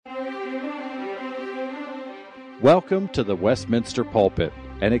Welcome to the Westminster Pulpit,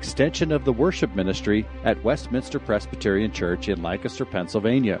 an extension of the worship ministry at Westminster Presbyterian Church in Lancaster,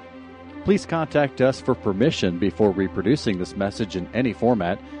 Pennsylvania. Please contact us for permission before reproducing this message in any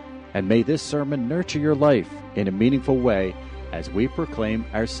format, and may this sermon nurture your life in a meaningful way as we proclaim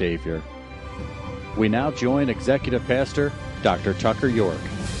our Savior. We now join Executive Pastor Dr. Tucker York.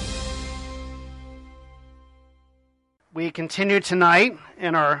 We continue tonight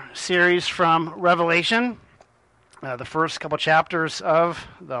in our series from Revelation, the first couple chapters of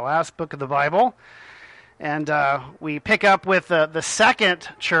the last book of the Bible. And we pick up with the second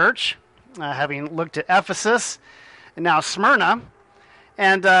church, having looked at Ephesus and now Smyrna.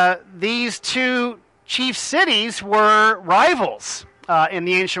 And these two chief cities were rivals in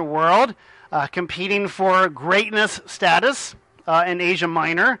the ancient world, competing for greatness status in Asia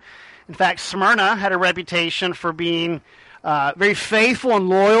Minor. In fact, Smyrna had a reputation for being very faithful and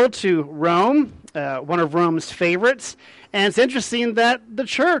loyal to Rome, one of Rome's favorites. And it's interesting that the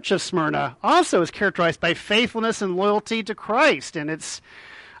church of Smyrna also is characterized by faithfulness and loyalty to Christ. And it's,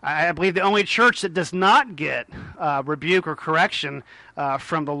 I believe, the only church that does not get rebuke or correction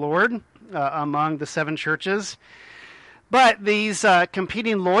from the Lord among the seven churches. But these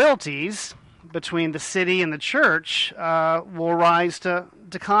competing loyalties between the city and the church will rise to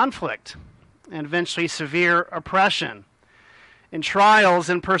conflict and eventually severe oppression. And trials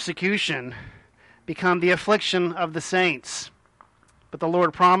and persecution become the affliction of the saints. But the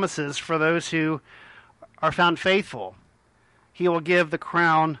Lord promises for those who are found faithful, He will give the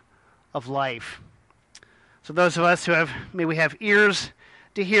crown of life. So those of us may we have ears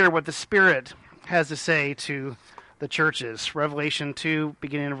to hear what the Spirit has to say to the churches. Revelation 2,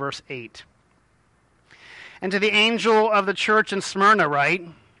 beginning in verse 8. And to the angel of the church in Smyrna write,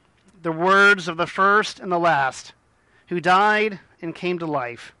 the words of the first and the last, who died and came to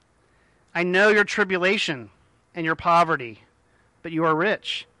life. I know your tribulation and your poverty, but you are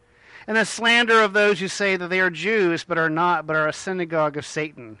rich. And the slander of those who say that they are Jews, but are not, but are a synagogue of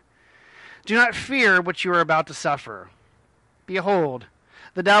Satan. Do not fear what you are about to suffer. Behold,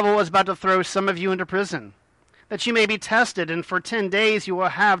 the devil is about to throw some of you into prison, that you may be tested, and for 10 days you will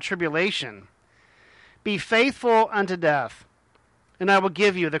have tribulation. Be faithful unto death, and I will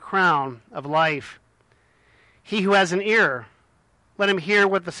give you the crown of life. He who has an ear, let him hear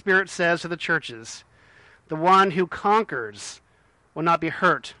what the Spirit says to the churches. The one who conquers will not be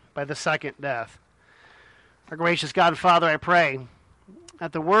hurt by the second death. Our gracious God and Father, I pray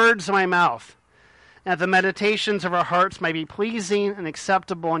that the words of my mouth and that the meditations of our hearts may be pleasing and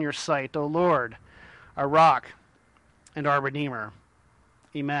acceptable in your sight, O Lord, our rock and our Redeemer.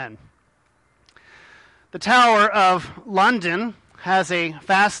 Amen. The Tower of London has a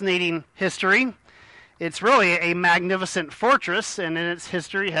fascinating history. It's really a magnificent fortress, and in its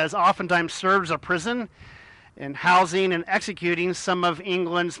history has oftentimes served as a prison in housing and executing some of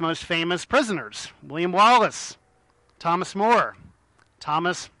England's most famous prisoners. William Wallace, Thomas More,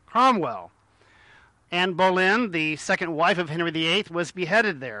 Thomas Cromwell. Anne Boleyn, the second wife of Henry VIII, was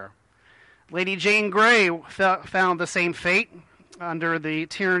beheaded there. Lady Jane Grey found the same fate under the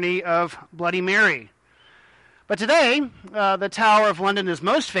tyranny of Bloody Mary. But today, the Tower of London is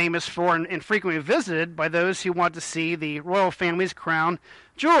most famous for and frequently visited by those who want to see the royal family's crown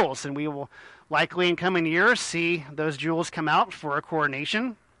jewels. And we will likely in coming years see those jewels come out for a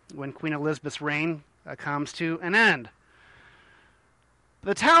coronation when Queen Elizabeth's reign comes to an end.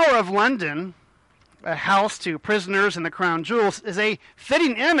 The Tower of London, a house to prisoners and the crown jewels, is a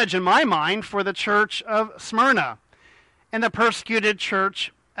fitting image in my mind for the church of Smyrna and the persecuted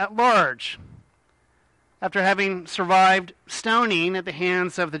church at large. After having survived stoning at the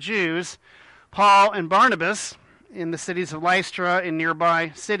hands of the Jews, Paul and Barnabas, in the cities of Lystra and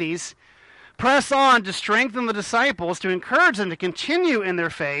nearby cities, press on to strengthen the disciples, to encourage them to continue in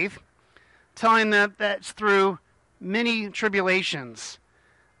their faith, telling them that it's through many tribulations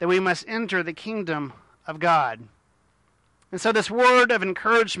that we must enter the kingdom of God. And so this word of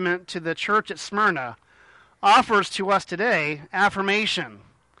encouragement to the church at Smyrna offers to us today affirmation,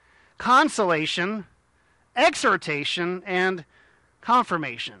 consolation, exhortation, and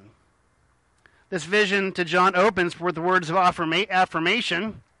confirmation. This vision to John opens with the words of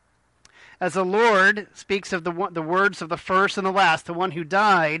affirmation as the Lord speaks of the words of the first and the last, the one who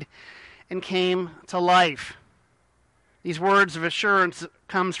died and came to life. These words of assurance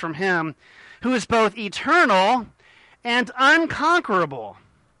comes from Him who is both eternal and unconquerable.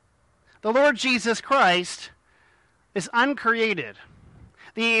 The Lord Jesus Christ is uncreated,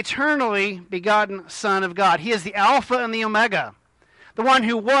 the eternally begotten Son of God. He is the Alpha and the Omega, the one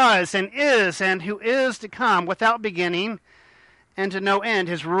who was and who is to come, without beginning and to no end.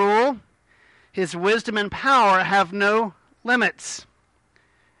 His rule, His wisdom and power have no limits.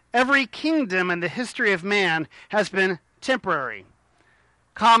 Every kingdom in the history of man has been temporary.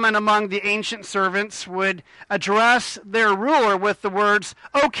 Common among the ancient servants would address their ruler with the words,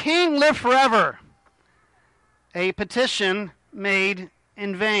 "O king, live forever," a petition made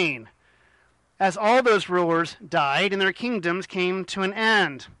in vain, as all those rulers died and their kingdoms came to an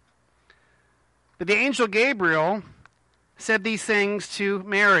end. But the angel Gabriel said these things to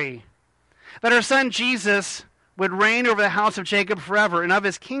Mary, that her son Jesus would reign over the house of Jacob forever, and of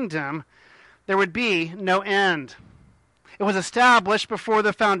his kingdom there would be no end. It was established before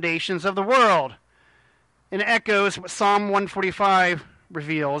the foundations of the world. And it echoes what Psalm 145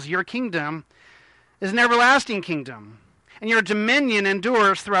 reveals. Your kingdom is an everlasting kingdom, and your dominion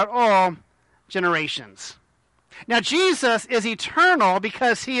endures throughout all generations. Now Jesus is eternal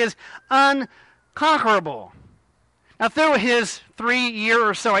because he is unconquerable. Now through his 3-year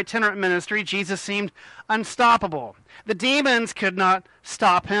or so itinerant ministry, Jesus seemed unstoppable. The demons could not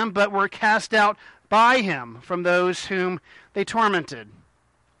stop him, but were cast out by him from those whom they tormented.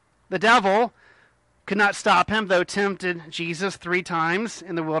 The devil could not stop him, though tempted Jesus 3 times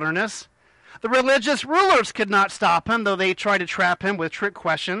in the wilderness. The religious rulers could not stop him, though they tried to trap him with trick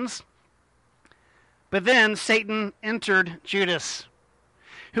questions. But then Satan entered Judas,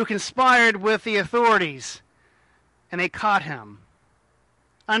 who conspired with the authorities, and they caught him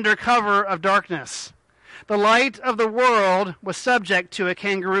under cover of darkness. The light of the world was subject to a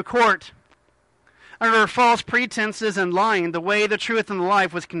kangaroo court. Under false pretenses and lying, the way, the truth, and the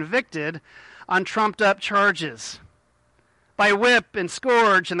life was convicted on trumped-up charges. By whip and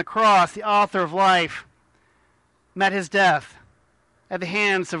scourge and the cross, the author of life met his death at the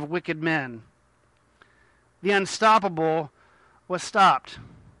hands of wicked men. The unstoppable was stopped.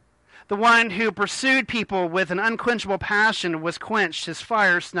 The one who pursued people with an unquenchable passion was quenched, his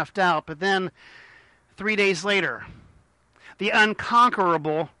fire snuffed out. But then, 3 days later, the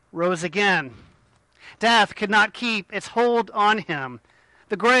unconquerable rose again. Death could not keep its hold on him.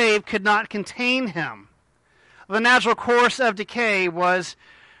 The grave could not contain him. The natural course of decay was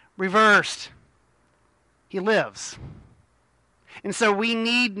reversed. He lives. And so we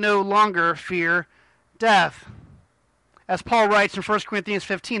need no longer fear death. As Paul writes in 1 Corinthians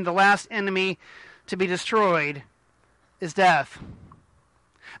 15, the last enemy to be destroyed is death.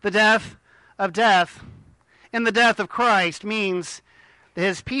 The death of death and the death of Christ means that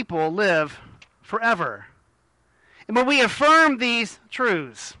his people live forever. And when we affirm these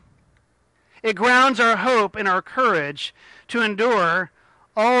truths, it grounds our hope and our courage to endure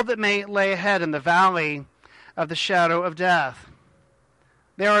all that may lay ahead in the valley of the shadow of death.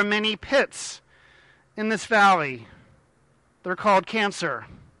 There are many pits in this valley. They're called cancer,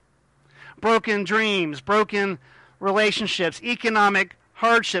 broken dreams, broken relationships, economic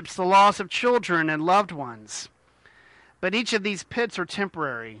hardships, the loss of children and loved ones. But each of these pits are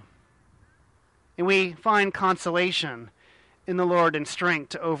temporary. And we find consolation in the Lord and strength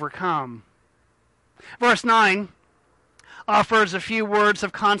to overcome. Verse 9 offers a few words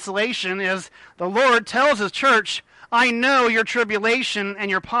of consolation as the Lord tells his church, I know your tribulation and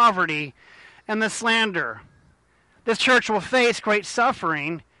your poverty and the slander. This church will face great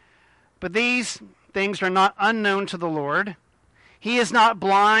suffering, but these things are not unknown to the Lord. He is not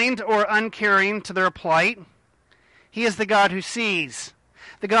blind or uncaring to their plight. He is the God who sees,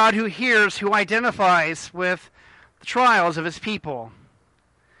 the God who hears, who identifies with the trials of his people.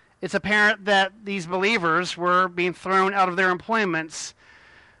 It's apparent that these believers were being thrown out of their employments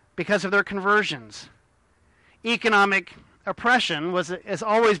because of their conversions. Economic oppression has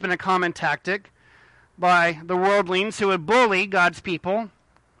always been a common tactic by the worldlings who would bully God's people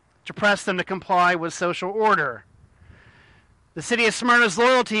to press them to comply with social order. The city of Smyrna's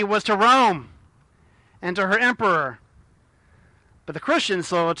loyalty was to Rome and to her emperor. But the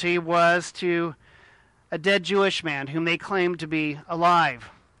Christians' loyalty was to a dead Jewish man whom they claimed to be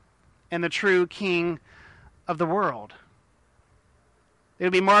alive and the true king of the world. They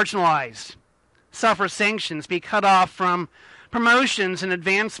would be marginalized, suffer sanctions, be cut off from promotions and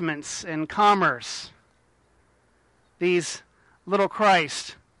advancements in commerce. These little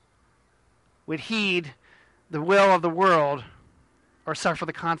Christ would heed the will of the world or suffer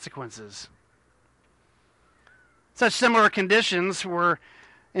the consequences. Such similar conditions were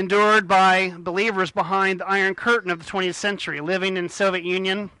endured by believers behind the Iron Curtain of the 20th century, living in Soviet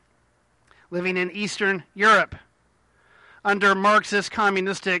Union, living in Eastern Europe, under Marxist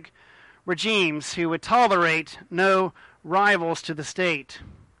communistic regimes who would tolerate no rivals to the state.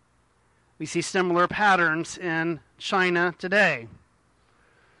 We see similar patterns in China today.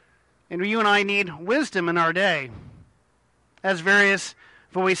 And you and I need wisdom in our day, as various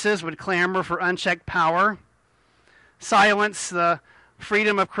voices would clamor for unchecked power, silence the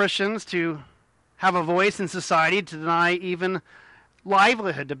freedom of Christians to have a voice in society, to deny even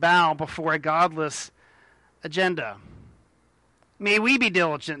livelihood, to bow before a godless agenda. May we be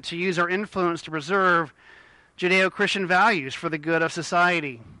diligent to use our influence to preserve Judeo-Christian values for the good of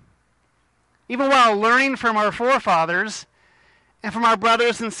society. Even while learning from our forefathers and from our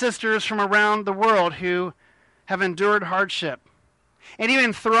brothers and sisters from around the world who have endured hardship and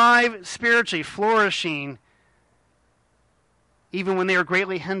even thrive spiritually, flourishing even when they are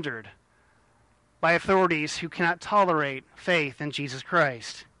greatly hindered by authorities who cannot tolerate faith in Jesus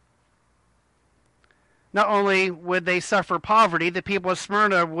Christ. Not only would they suffer poverty, the people of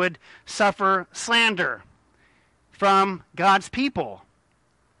Smyrna would suffer slander from God's people,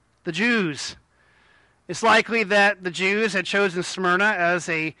 the Jews. It's likely that the Jews had chosen Smyrna as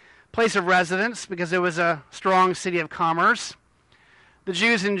a place of residence because it was a strong city of commerce. The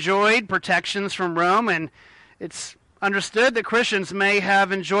Jews enjoyed protections from Rome, and it's understood that Christians may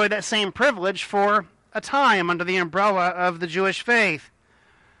have enjoyed that same privilege for a time under the umbrella of the Jewish faith.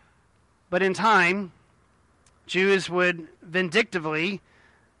 But in time, Jews would vindictively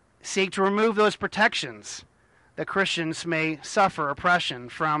seek to remove those protections that Christians may suffer oppression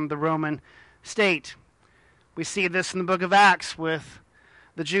from the Roman state. We see this in the book of Acts with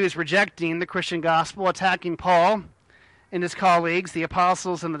the Jews rejecting the Christian gospel, attacking Paul and his colleagues, the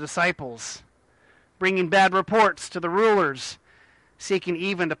apostles and the disciples, bringing bad reports to the rulers, seeking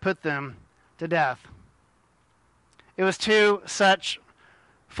even to put them to death. It was to such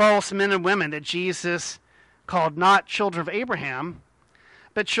false men and women that Jesus called not children of Abraham,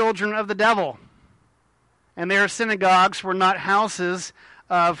 but children of the devil. And their synagogues were not houses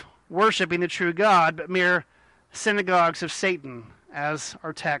of worshiping the true God, but mere synagogues of Satan, as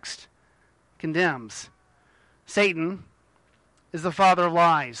our text condemns. Satan is the father of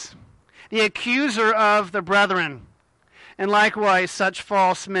lies, the accuser of the brethren, and likewise such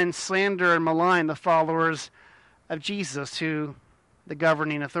false men slander and malign the followers of Jesus to the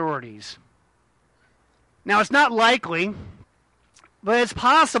governing authorities. Now, it's not likely, but it's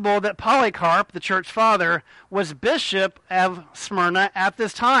possible that Polycarp, the church father, was bishop of Smyrna at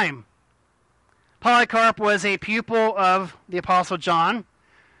this time. Polycarp was a pupil of the Apostle John,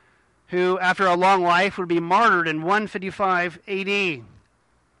 who, after a long life, would be martyred in 155 A.D.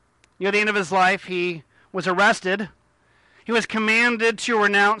 Near the end of his life, he was arrested. He was commanded to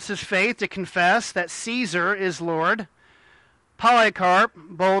renounce his faith, to confess that Caesar is Lord. Polycarp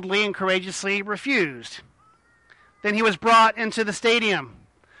boldly and courageously refused. Then he was brought into the stadium,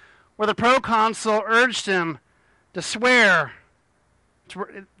 where the proconsul urged him to swear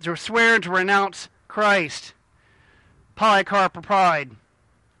and to renounce Christ. Polycarp replied,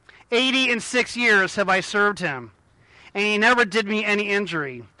 86 years have I served him, and he never did me any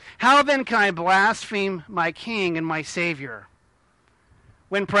injury. How then can I blaspheme my king and my Savior?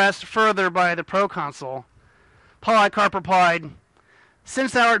 When pressed further by the proconsul, Polycarp replied,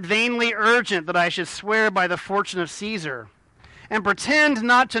 since thou art vainly urgent that I should swear by the fortune of Caesar, and pretend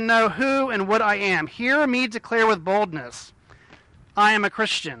not to know who and what I am, hear me declare with boldness, I am a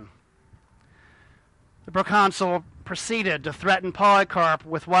Christian. The proconsul proceeded to threaten Polycarp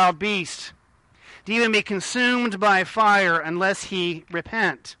with wild beasts, to even be consumed by fire unless he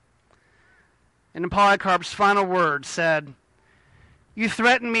repent. And in Polycarp's final words said, you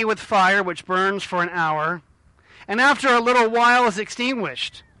threaten me with fire which burns for an hour, and after a little while is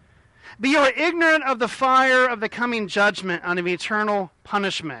extinguished. But you are ignorant of the fire of the coming judgment and of eternal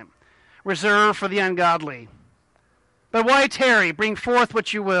punishment, reserved for the ungodly. But why tarry? Bring forth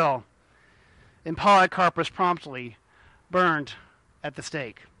what you will. And Polycarp was promptly burned at the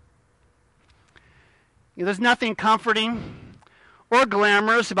stake. There's nothing comforting or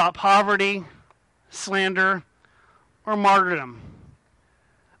glamorous about poverty, slander, or martyrdom.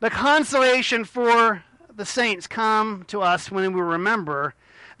 The consolation for the saints come to us when we remember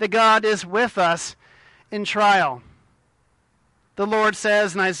that God is with us in trial. The Lord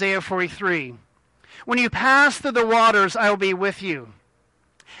says in Isaiah 43, when you pass through the waters, I will be with you,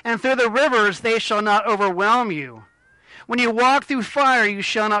 and through the rivers they shall not overwhelm you. When you walk through fire, you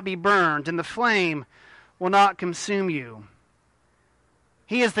shall not be burned, and the flame will not consume you.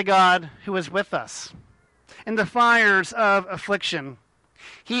 He is the God who is with us in the fires of affliction.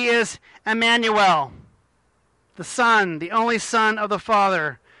 He is Emmanuel, the Son, the only Son of the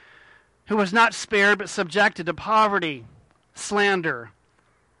Father, who was not spared but subjected to poverty, slander,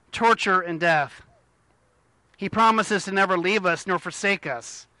 torture, and death. He promises to never leave us nor forsake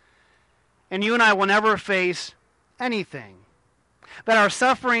us. And you and I will never face anything that our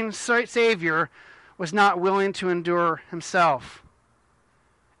suffering Savior was not willing to endure himself.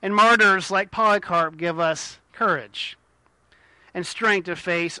 And martyrs like Polycarp give us courage and strength to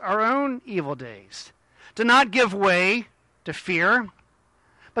face our own evil days, to not give way to fear,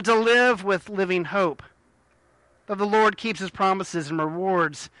 but to live with living hope that the Lord keeps his promises and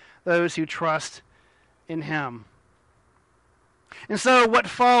rewards those who trust in him. And so what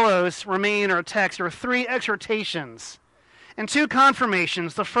follows remain in our text are three exhortations and two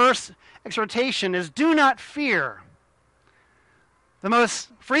confirmations. The first exhortation is, do not fear. The most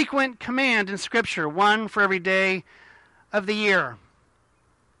frequent command in Scripture, one for every day of the year.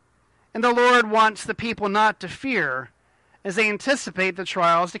 And the Lord wants the people not to fear as they anticipate the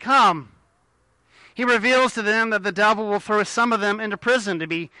trials to come. He reveals to them that the devil will throw some of them into prison to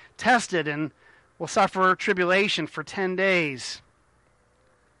be tested and will suffer tribulation for 10 days.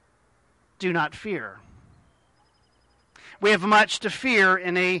 Do not fear. We have much to fear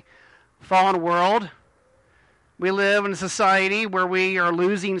in a fallen world. We live in a society where we are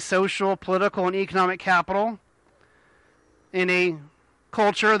losing social, political, and economic capital, in a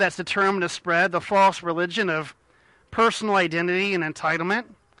culture that's determined to spread the false religion of personal identity and entitlement,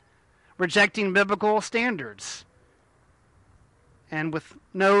 rejecting biblical standards, and with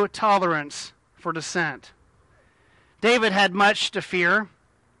no tolerance for dissent. David had much to fear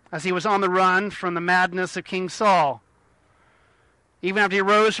as he was on the run from the madness of King Saul. Even after he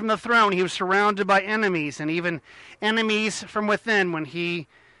rose from the throne, he was surrounded by enemies, and even enemies from within when he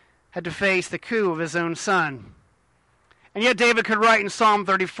had to face the coup of his own son. And yet David could write in Psalm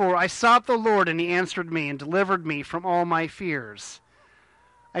 34, I sought the Lord, and he answered me and delivered me from all my fears.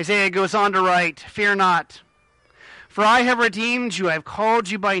 Isaiah goes on to write, fear not, for I have redeemed you, I have called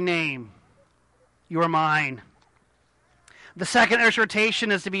you by name. You are mine. The second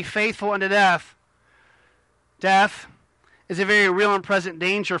exhortation is to be faithful unto death. Death is a very real and present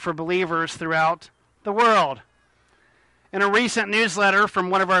danger for believers throughout the world. In a recent newsletter from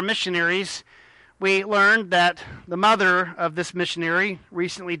one of our missionaries, we learned that the mother of this missionary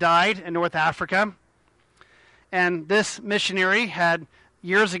recently died in North Africa. And this missionary had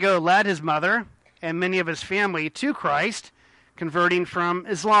years ago led his mother and many of his family to Christ, converting from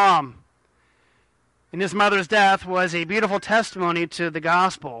Islam. And his mother's death was a beautiful testimony to the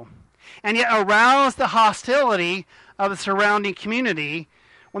gospel, and yet aroused the hostility of the surrounding community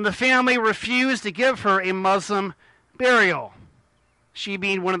when the family refused to give her a Muslim burial, she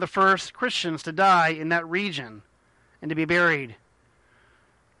being one of the first Christians to die in that region and to be buried.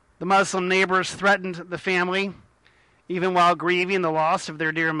 The Muslim neighbors threatened the family, even while grieving the loss of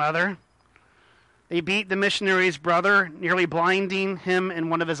their dear mother. They beat the missionary's brother, nearly blinding him in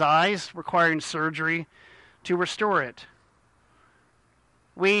one of his eyes, requiring surgery to restore it.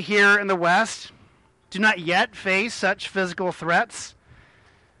 We here in the West do not yet face such physical threats,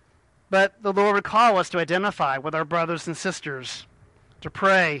 but the Lord would call us to identify with our brothers and sisters, to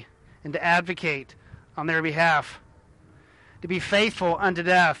pray and to advocate on their behalf, to be faithful unto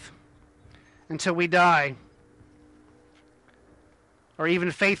death until we die, or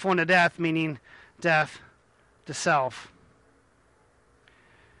even faithful unto death, meaning death to self.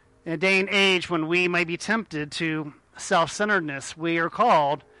 In a day and age when we may be tempted to self-centeredness, we are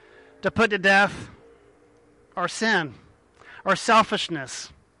called to put to death our sin, our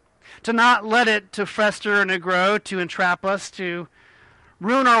selfishness, to not let it to fester and to grow, to entrap us, to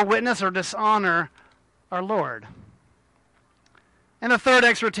ruin our witness or dishonor our Lord. And the third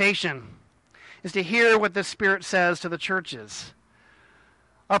exhortation is to hear what the Spirit says to the churches.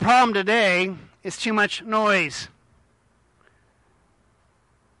 Our problem today is too much noise.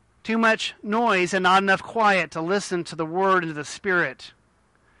 Too much noise and not enough quiet to listen to the Word and to the Spirit.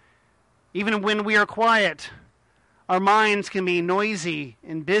 Even when we are quiet, our minds can be noisy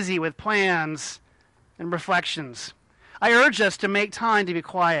and busy with plans and reflections. I urge us to make time to be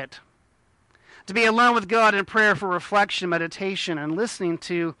quiet, to be alone with God in prayer for reflection, meditation, and listening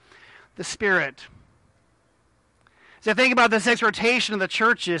to the Spirit. As I think about this exhortation of the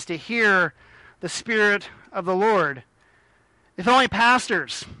churches to hear the Spirit of the Lord, if only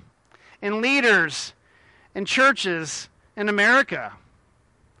pastors and leaders and churches in America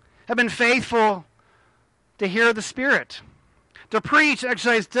have been faithful to hear the Spirit, to preach,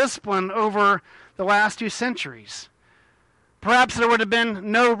 exercise discipline over the last 2 centuries, perhaps there would have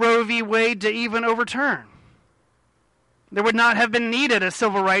been no Roe v. Wade to even overturn. There would not have been needed a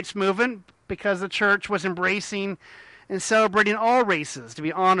civil rights movement because the church was embracing and celebrating all races to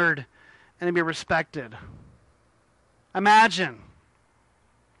be honored and to be respected. Imagine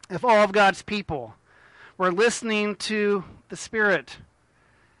if all of God's people were listening to the Spirit,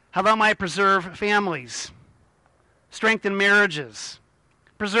 how that might preserve families, strengthen marriages,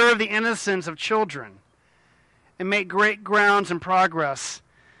 preserve the innocence of children, and make great grounds and progress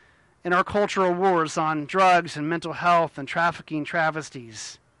in our cultural wars on drugs and mental health and trafficking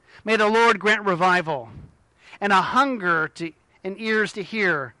travesties. May the Lord grant revival and a hunger and ears to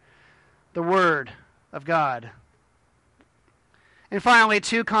hear the word of God. And finally,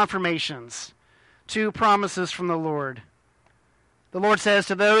 2 confirmations, 2 promises from the Lord. The Lord says,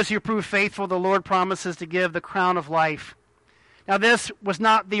 to those who prove faithful, the Lord promises to give the crown of life. Now, this was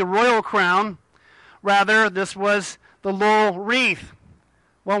not the royal crown. Rather, this was the laurel wreath,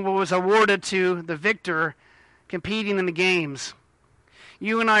 one that was awarded to the victor competing in the games.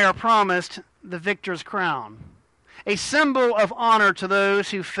 You and I are promised the victor's crown, a symbol of honor to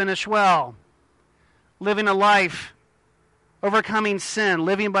those who finish well, living a life, overcoming sin,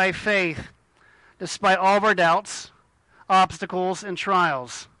 living by faith, despite all of our doubts, obstacles, and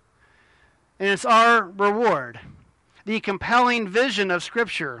trials. And it's our reward. The compelling vision of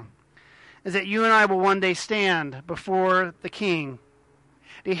Scripture is that you and I will one day stand before the King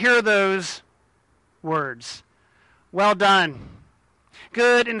to hear those words. Well done,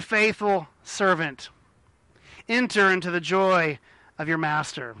 good and faithful servant. Enter into the joy of your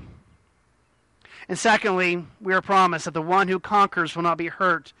master. And secondly, we are promised that the one who conquers will not be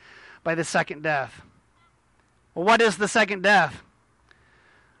hurt by the second death. Well, what is the second death?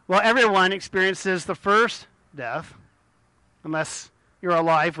 Well, everyone experiences the first death, unless you're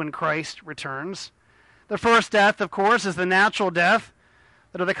alive when Christ returns. The first death, of course, is the natural death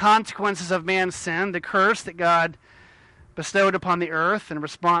that are the consequences of man's sin, the curse that God bestowed upon the earth in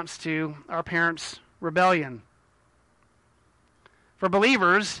response to our parents' rebellion. For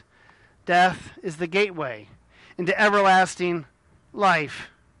believers, death is the gateway into everlasting life.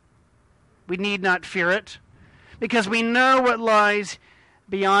 We need not fear it, because we know what lies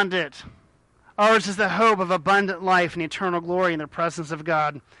beyond it. Ours is the hope of abundant life and eternal glory in the presence of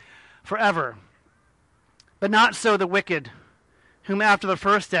God forever. But not so the wicked, whom after the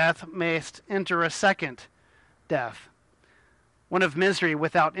first death mayst enter a second death, one of misery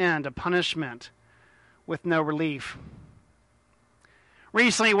without end, a punishment with no relief.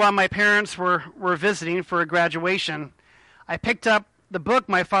 Recently, while my parents were visiting for a graduation, I picked up the book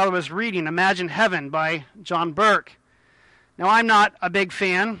my father was reading, Imagine Heaven by John Burke. Now, I'm not a big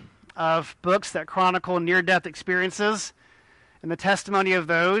fan of books that chronicle near-death experiences and the testimony of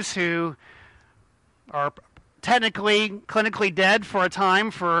those who are technically, clinically dead for a time,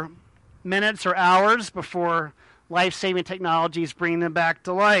 for minutes or hours before life-saving technologies bring them back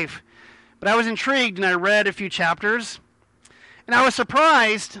to life. But I was intrigued and I read a few chapters, and I was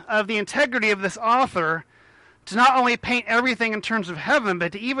surprised of the integrity of this author to not only paint everything in terms of heaven,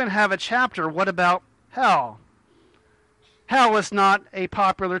 but to even have a chapter, what about hell? Hell is not a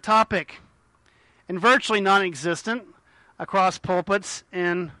popular topic and virtually non-existent across pulpits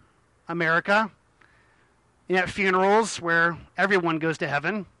in America and at funerals where everyone goes to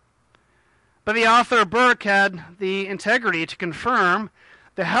heaven. But the author Burke had the integrity to confirm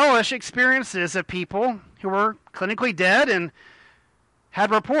the hellish experiences of people who were clinically dead and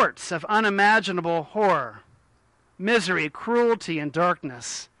had reports of unimaginable horror, misery, cruelty, and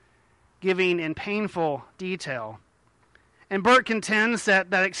darkness, giving in painful detail. And Burke contends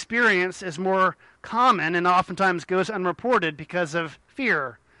that experience is more common and oftentimes goes unreported because of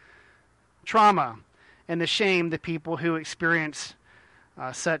fear, trauma, and the shame that people who experience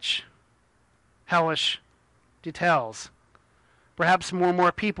such hellish details. Perhaps more and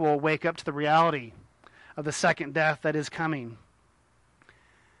more people will wake up to the reality of the second death that is coming.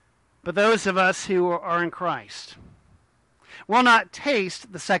 But those of us who are in Christ will not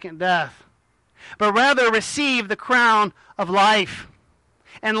taste the second death, but rather receive the crown of life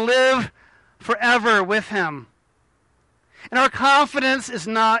and live forever with him. And our confidence is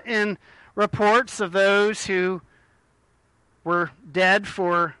not in reports of those who were dead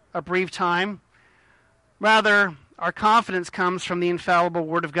for a brief time. Rather, our confidence comes from the infallible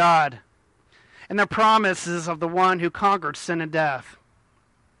Word of God and the promises of the one who conquered sin and death.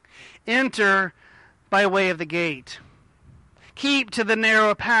 Enter by way of the gate. Keep to the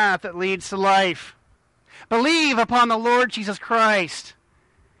narrow path that leads to life. Believe upon the Lord Jesus Christ,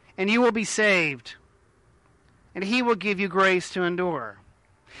 and you will be saved. And he will give you grace to endure,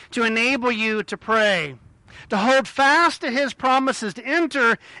 to enable you to pray, to hold fast to his promises, to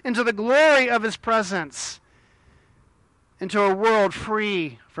enter into the glory of his presence, into a world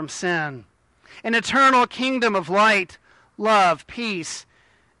free from sin, an eternal kingdom of light, love, peace,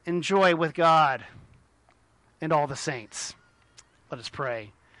 and joy with God and all the saints. Let us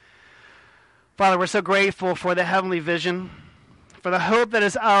pray. Father, we're so grateful for the heavenly vision, for the hope that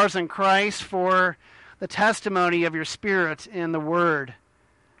is ours in Christ, for the testimony of your Spirit in the Word,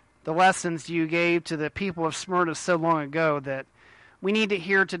 the lessons you gave to the people of Smyrna so long ago that we need to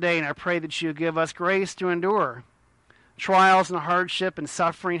hear today, and I pray that you give us grace to endure trials and hardship and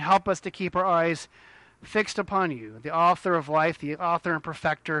suffering. Help us to keep our eyes fixed upon you, the author of life, the author and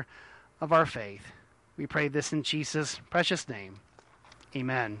perfecter of our faith. We pray this in Jesus' precious name.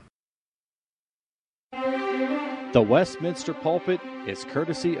 Amen. The Westminster Pulpit is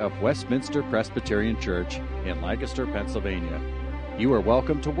courtesy of Westminster Presbyterian Church in Lancaster, Pennsylvania. You are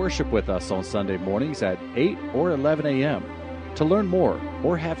welcome to worship with us on Sunday mornings at 8 or 11 a.m. To learn more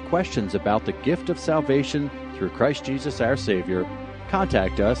or have questions about the gift of salvation through Christ Jesus our Savior,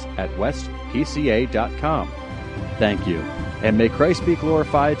 contact us at westpca.com. Thank you, and may Christ be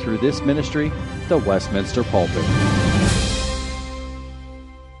glorified through this ministry, the Westminster Pulpit.